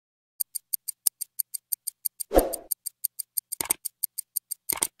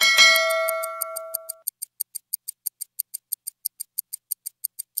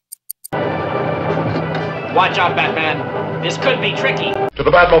Watch out, Batman. This could be tricky. To the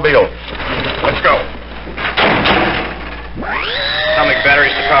Batmobile. Let's go. Atomic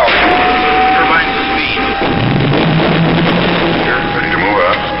batteries to power. Turbines to speed. Here, ready to move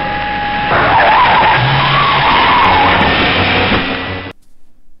up.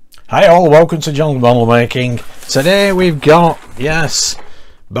 Hi all, welcome to John's Model Making. Today we've got, yes,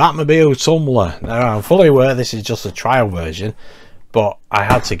 Batmobile Tumbler. Now I'm fully aware this is just a trial version, but I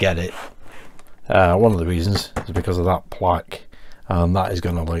had to get it. One of the reasons is because of that plaque, and that is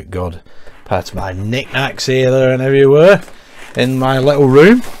going to look good. Part of my knickknacks here, there and everywhere in my little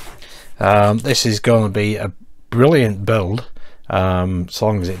room. This is going to be a brilliant build, as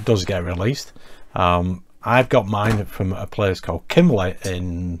long as it does get released. I've got mine from a place called Kimberley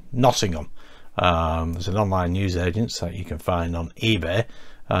in Nottingham. There's an online news agent that you can find on eBay,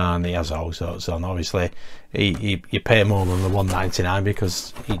 and he has all sorts on. Obviously you pay more than the £1.99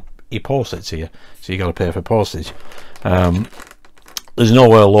 because he posts it to you, so you got to pay for postage. There's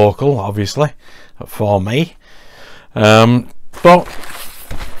nowhere local obviously for me, but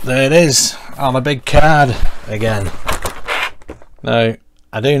there it is on a big card again. Now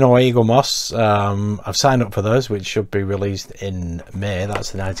I do know Eagle Moss. I've signed up for those, which should be released in May.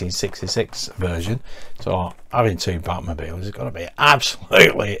 That's the 1966 version. So having two Batmobiles is going to be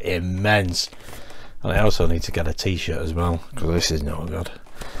absolutely immense. And I also need to get a t-shirt as well, because this is no good.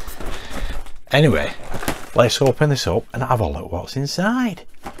 Anyway, let's open this up and have a look what's inside.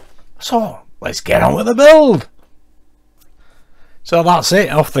 So let's get on with the build. So that's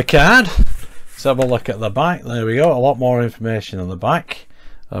it off the card. Let's have a look at the back. There we go. A lot more information on the back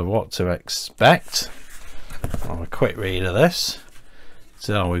of what to expect. I'll have a quick read of this.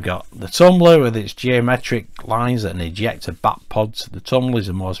 So we've got the Tumbler with its geometric lines and ejector bat pods. The Tumbler is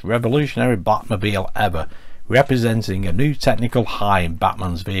the most revolutionary Batmobile ever, representing a new technical high in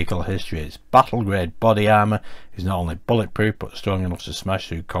Batman's vehicle history. Its battle grade body armor is not only bulletproof but strong enough to smash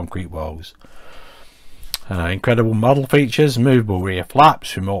through concrete walls. Incredible model features: movable rear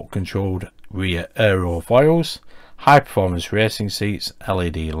flaps, remote controlled rear aerofoils, high performance racing seats,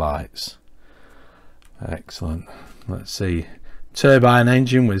 LED lights. Excellent. Let's see. Turbine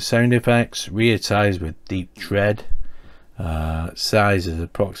engine with sound effects, rear tyres with deep tread. Size is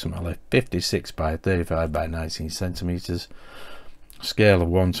approximately 56 by 35 by 19 centimeters. Scale of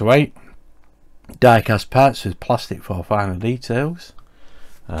 1 to 8. Die cast parts with plastic for finer details.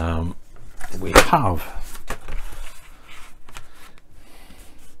 We have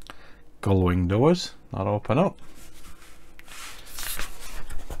gull-wing doors that open up.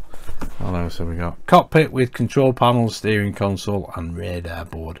 And also we got cockpit with control panels, steering console and radar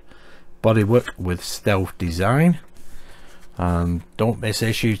board. Bodywork with stealth design. And don't miss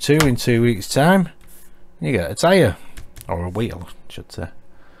issue 2 in 2 weeks time. You get a tyre, or a wheel I should say.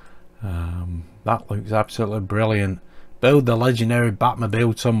 That looks absolutely brilliant. Build the legendary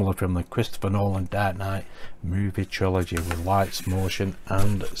Batmobile Tumbler from the Christopher Nolan Dark Knight movie trilogy with lights, motion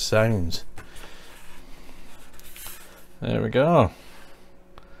and sounds. There we go.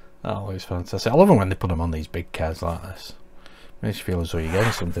 That looks fantastic. I love them when they put them on these big cards like this. Makes you feel as though you're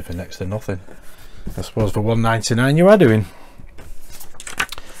getting something for next to nothing. I suppose for £1.99 you are doing.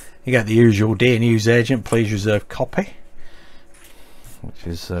 You get the usual dear news agent, please reserve copy, which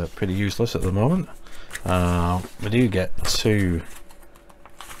is pretty useless at the moment. We do get two.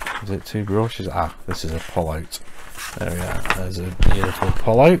 Is it two brochures? Ah, this is a pull out. There we are. There's a beautiful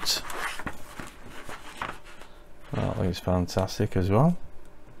pull out. That looks fantastic as well.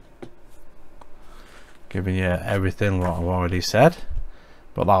 Giving you everything what I've already said,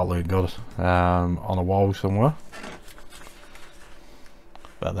 but that'll look good on a wall somewhere.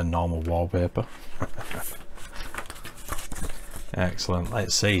 Better than normal wallpaper. Excellent.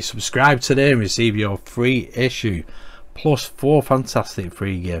 Let's see. Subscribe today and receive your free issue plus 4 fantastic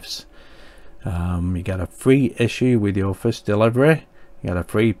free gifts. You get a free issue with your first delivery. You get a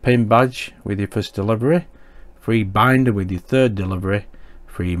free pin badge with your first delivery. Free binder with your 3rd delivery.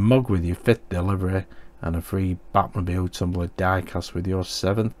 Free mug with your 5th delivery. And a free Batmobile Tumbler diecast with your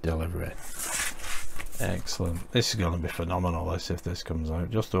 7th delivery. Excellent. This is going to be phenomenal, this, if this comes out.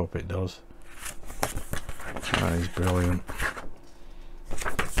 Just hope it does. That is brilliant.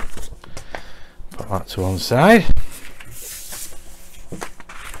 Put that to one side.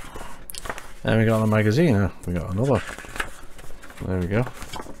 Then we got the magazine. We got another. There we go.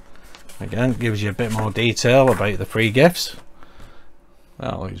 Again, gives you a bit more detail about the free gifts.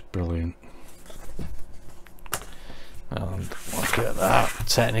 That looks brilliant. And look at that,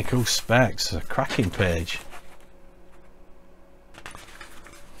 technical specs, a cracking page.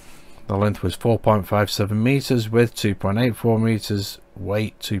 The length was 4.57 meters, width 2.84 meters,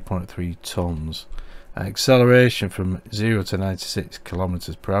 weight 2.3 tons. Acceleration from 0 to 96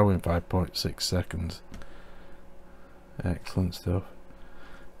 kilometers per hour in 5.6 seconds. Excellent stuff.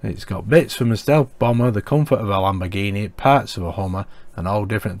 It's got bits from a stealth bomber, the comfort of a Lamborghini, parts of a Hummer, and all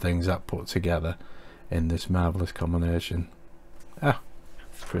different things that put together in this marvellous combination. Ah,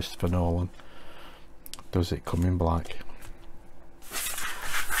 Christopher Nolan. Does it come in black?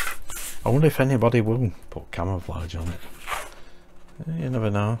 I wonder if anybody will put camouflage on it. You never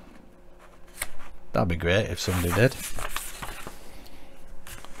know. That'd be great if somebody did.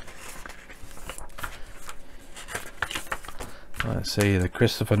 Let's see, the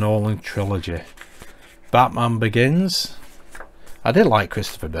Christopher Nolan trilogy. Batman Begins. I did like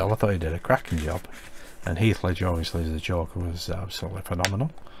Christopher Bale, I thought he did a cracking job. And Heath Ledger, obviously, as the Joker, was absolutely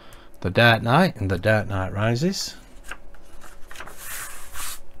phenomenal. The Dark Knight and The Dark Knight Rises.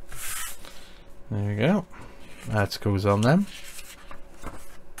 There we go. Articles on them.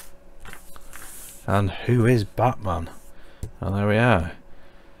 And who is Batman? And there we are.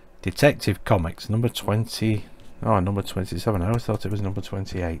 Detective Comics, number 20. Oh, number 27. I always thought it was number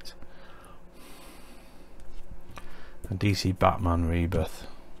 28. A DC Batman Rebirth.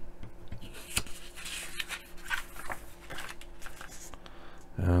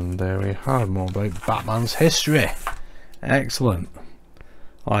 And there we have more about Batman's history. Excellent.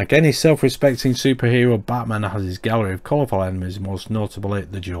 Like any self-respecting superhero, Batman has his gallery of colourful enemies, most notably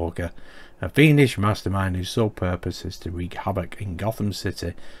the Joker, a fiendish mastermind whose sole purpose is to wreak havoc in Gotham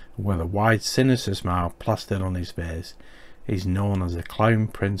City with a wide, sinister smile plastered on his face. He's known as the Clown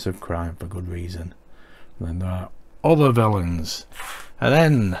Prince of Crime for good reason. And then there are other villains. And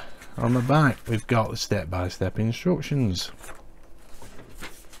then, on the back, we've got the step-by-step instructions.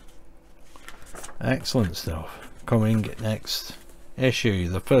 Excellent stuff. Coming next issue,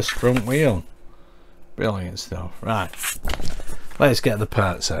 the first front wheel. Brilliant stuff. Right, let's get the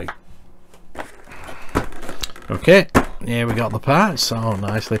parts out. Okay, here we got the parts, all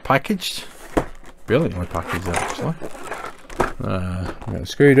nicely packaged. Brilliantly packaged, actually. We got a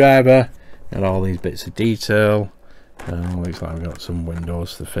screwdriver, got all these bits of detail, and looks like we've got some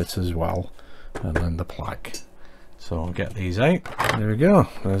windows to fit as well, and then the plaque. So I'll get these out. There we go,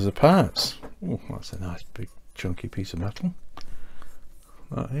 there's the parts. Oh, that's a nice big chunky piece of metal.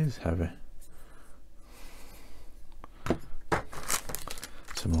 That is heavy.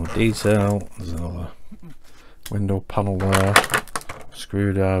 Some more detail. There's another window panel there.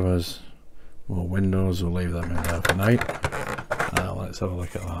 Screwdrivers. More windows. We'll leave them in there for now. Let's have a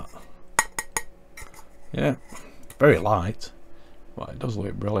look at that. Yeah, very light, but it does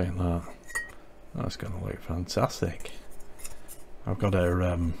look brilliant. That's going to look fantastic. I've got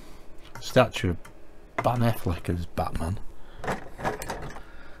a statue of Ben Affleck as Batman.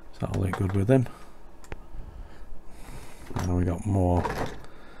 So that'll look good with him. And we got more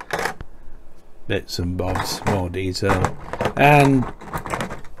bits and bobs, more detail, and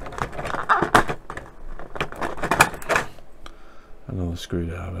another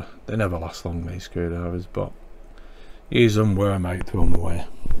screwdriver. They never last long, these screwdrivers, but use them, wear them out, throw them away.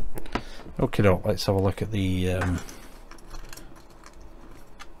 Okay, let's have a look at the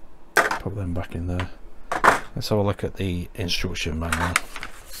put them back in there. Let's have a look at the instruction manual.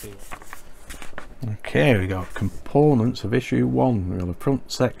 Okay, we got components of issue 1. We got the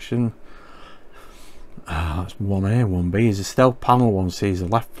front section. That's 1A, 1B is a stealth panel. 1C is a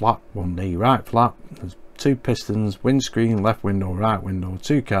left flap, 1D right flap. There's 2 pistons, windscreen, left window, right window,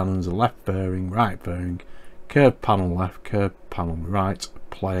 2 cannons, a left fairing, right fairing, curved panel left, curved panel right,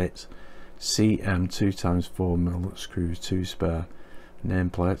 plate, CM 2x4mm screws, 2 spare,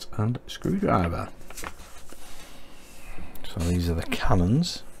 nameplate and screwdriver. So these are the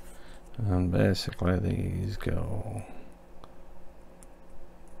cannons, and basically these go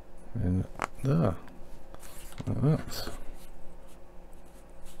in there, like that.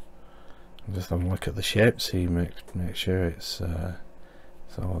 Just have a look at the shape, see, make sure it's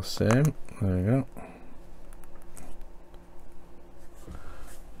all the same. There we go.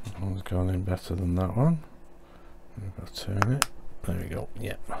 That one's gone in better than that one. We've got to turn it. There we go.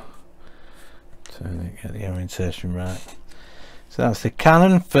 Yep. Turn it, get the orientation right. So that's the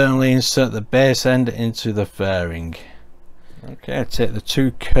cannon. Firmly insert the base end into the fairing. Okay, take the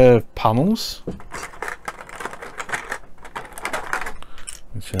 2 curved panels,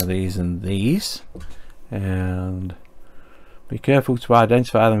 which are these and these, and be careful to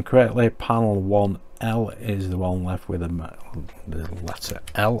identify them correctly. Panel 1L is the one left with the letter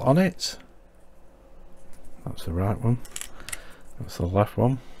L on it. That's the right one. That's the left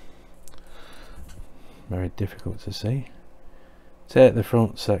one. Very difficult to see. Take the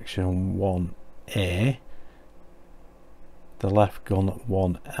front section 1A, the left gun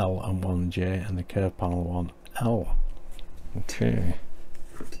 1L and 1J, and the curve panel 1L. Okay.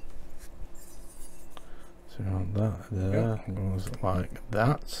 So that there goes like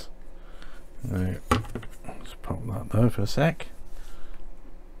that. Now, let's pop that there for a sec.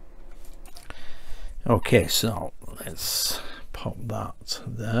 Okay, so let's pop that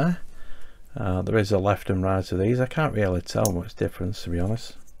there. There is a left and right of these. I can't really tell much difference, to be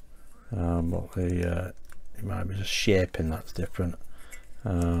honest. But it might be just shaping that's different.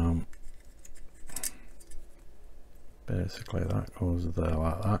 Basically, that goes there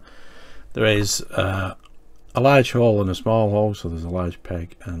like that. There is a large hole and a small hole, so there's a large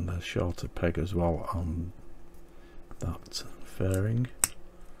peg and a shorter peg as well on that fairing.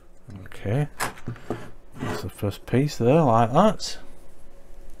 Okay, that's the first piece there, like that.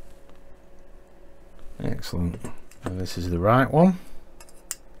 Excellent. And this is the right one.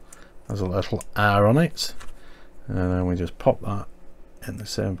 There's a little R on it, and then we just pop that in the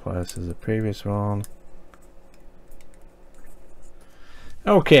same place as the previous one.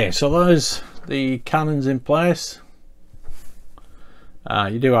 Okay, so there's the cannons in place.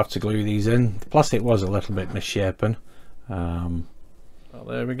 You do have to glue these in. The plastic was a little bit misshapen. Well,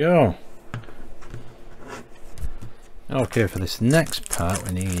 there we go. Okay, for this next part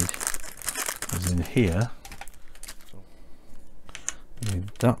we need is in here. We need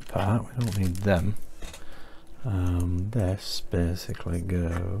that part, we don't need them. This basically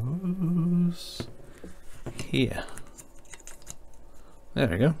goes here. There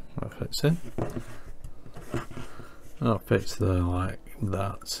we go, that fits in. That fits there like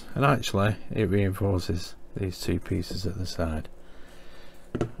that. And actually it reinforces these two pieces at the side.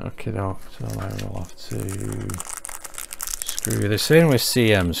 Okay, so I will have to screw this in with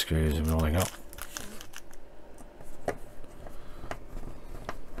CM screws we've only got.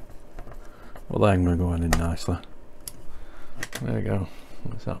 Well, then we're going in nicely. There we go.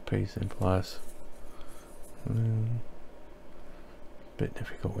 There's that piece in place. Bit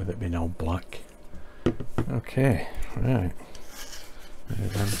difficult with it being all black. Okay, right.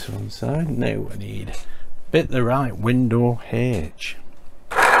 Move them to one side. Now we need bit the right window H.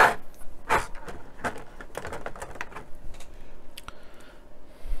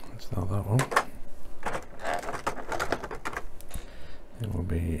 That's not that one. It will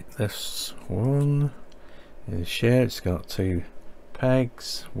be this one. Is shared. It's got two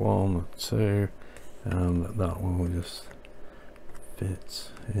pegs. 1, 2, and that one will just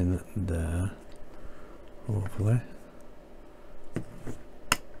fit in there. Hopefully.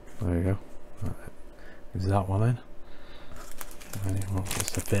 There you go. Is that one in? And it wants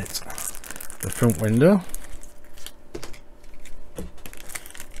us to fit the front window.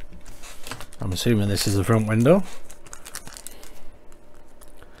 I'm assuming this is the front window.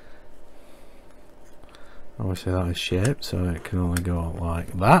 Obviously that is shaped, so it can only go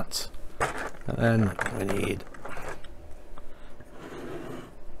like that. And then we need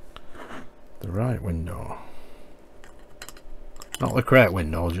the right window. Not the correct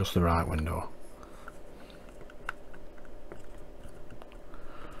window, just the right window.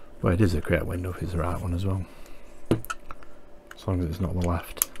 Well, it is the correct window if it's the right one as well. As long as it's not the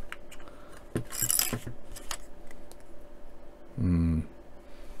left.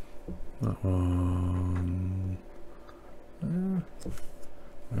 That one.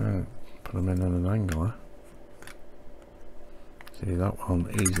 Right, put them in at an angle. See, that one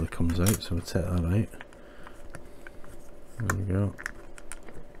easily comes out, so we'll take that out. There we go.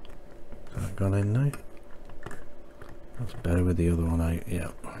 Has that gone in now? That's better with the other one out.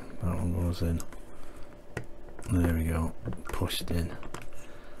 Yeah, that one goes in. There we go. Pushed in.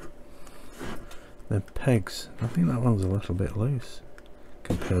 The pegs. I think that one's a little bit loose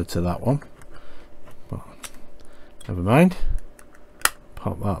compared to that one. But never mind.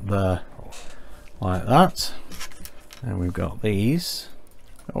 Pop that there like that. And we've got these.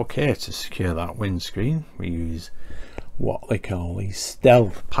 Okay, to secure that windscreen, we use what they call these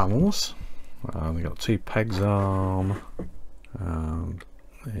stealth panels. They've got two pegs on, and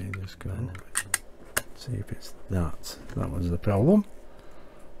they just go. See if it's that. That was the problem.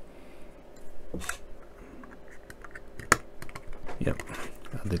 Yep,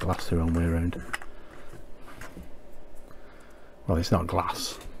 and the glass the wrong way around. Well, it's not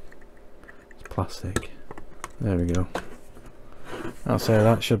glass, it's plastic. There we go. That's how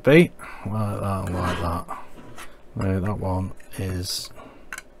that should be. Like that and like that. Now that one is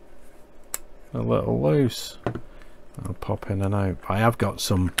a little loose. I'll pop in and out. I have got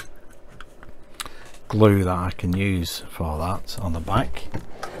some glue that I can use for that on the back.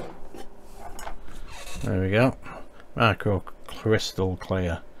 There we go. Micro crystal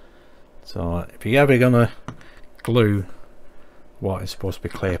clear. So if you're ever gonna glue what is supposed to be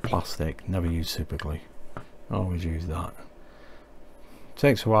clear plastic. Never use super glue, always use that.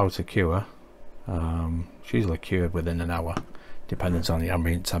 Takes a while to cure. It's usually cured within an hour, depending on the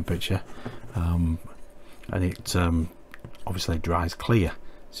ambient temperature, and it obviously dries clear,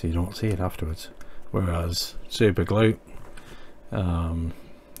 so you don't see it afterwards. Whereas super glue,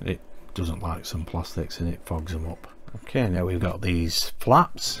 it doesn't like some plastics and it fogs them up. Okay, now we've got these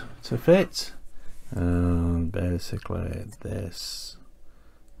flaps to fit, and basically this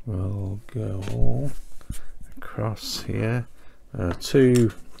will go across here.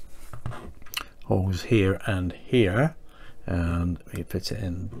 Two holes here and here, and we fit it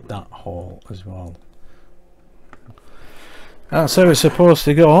in that hole as well. That's how it's supposed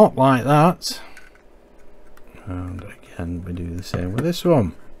to go, like that. And again, we do the same with this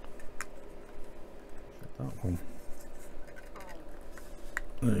one. That one.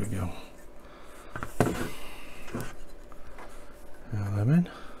 There you go. Now them in.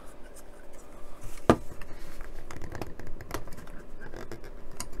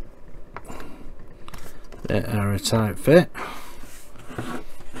 They are a tight fit.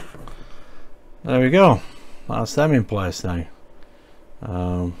 There we go. That's them in place now.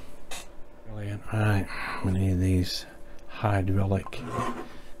 Brilliant. Right, we need these hydraulic.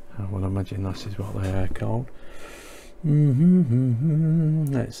 I would imagine this is what they are called.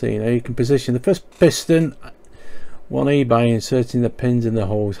 Let's see. Now you can position the first piston 1E by inserting the pins in the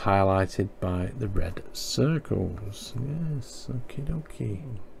holes highlighted by the red circles. Yes, okie dokie.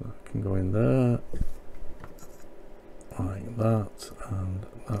 That can go in there like that, and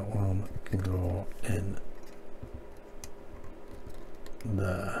that one can go in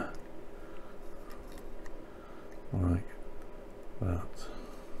there like that,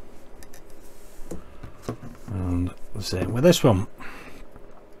 and the same with this one.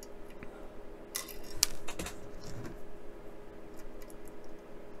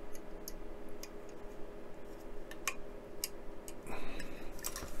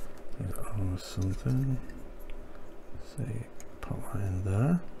 Something, see, put that in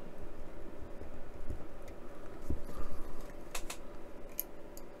there.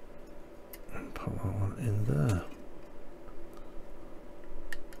 And put that one in there.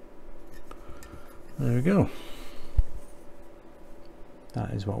 There we go.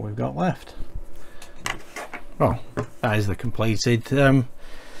 That is what we've got left. Well, that is the completed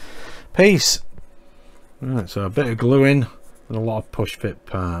piece. Right, so a bit of gluing and a lot of push fit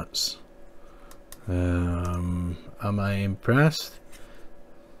parts. Am I impressed?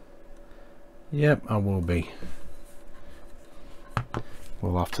 Yep, I will be.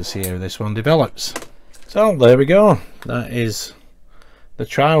 We'll have to see how this one develops. So there we go. That is the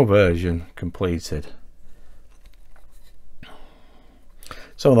trial version completed.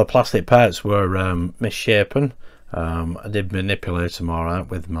 Some of the plastic parts were misshapen. I did manipulate them alright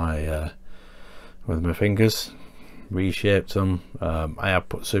with my fingers, reshaped them. I have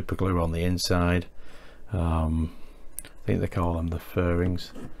put super glue on the inside. I think they call them the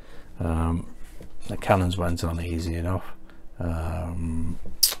fairings. The cannons went on easy enough.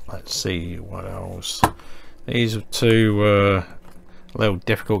 Let's see what else. These two were a little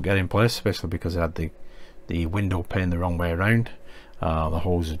difficult to get in place, especially because I had the window pane the wrong way around. The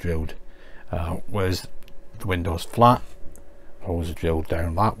holes are drilled, whereas the window's flat, the holes are drilled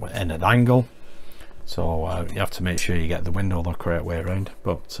down that in an angle. So you have to make sure you get the window the correct way around,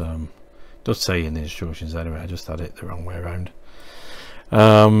 but it does say in the instructions anyway. I just had it the wrong way around.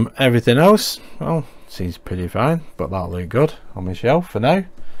 Everything else, well, seems pretty fine, but that'll look good on my shelf for now,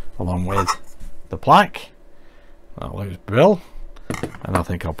 along with the plaque. That looks brilliant, and I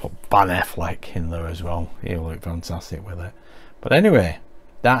think I'll put Ben Affleck in there as well. He'll look fantastic with it. But anyway,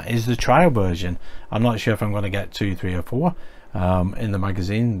 that is the trial version. I'm not sure if I'm going to get 2, 3 or 4 in the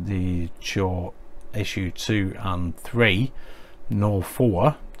magazine. The show issue 2 and 3, no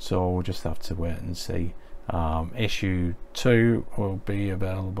 4, so we'll just have to wait and see. Issue 2 will be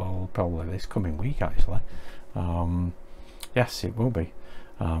available probably this coming week, actually. Yes, it will be,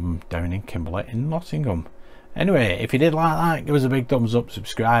 down in Kimberley in Nottingham. Anyway, if you did like that, give us a big thumbs up,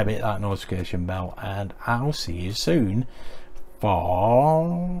 subscribe, hit that notification bell, and I'll see you soon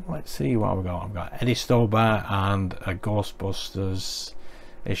for, let's see what we've got. I've got Eddie Stolber and a Ghostbusters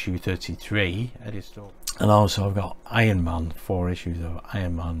issue 33, Eddie Stolber. And also I've got Iron Man, 4 issues of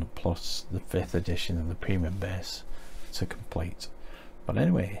Iron Man plus the 5th edition of the premium base to complete. But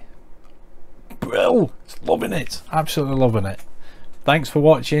anyway, Brill, loving it, absolutely loving it. Thanks for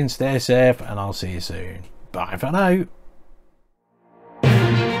watching, stay safe, and I'll see you soon. Bye for now.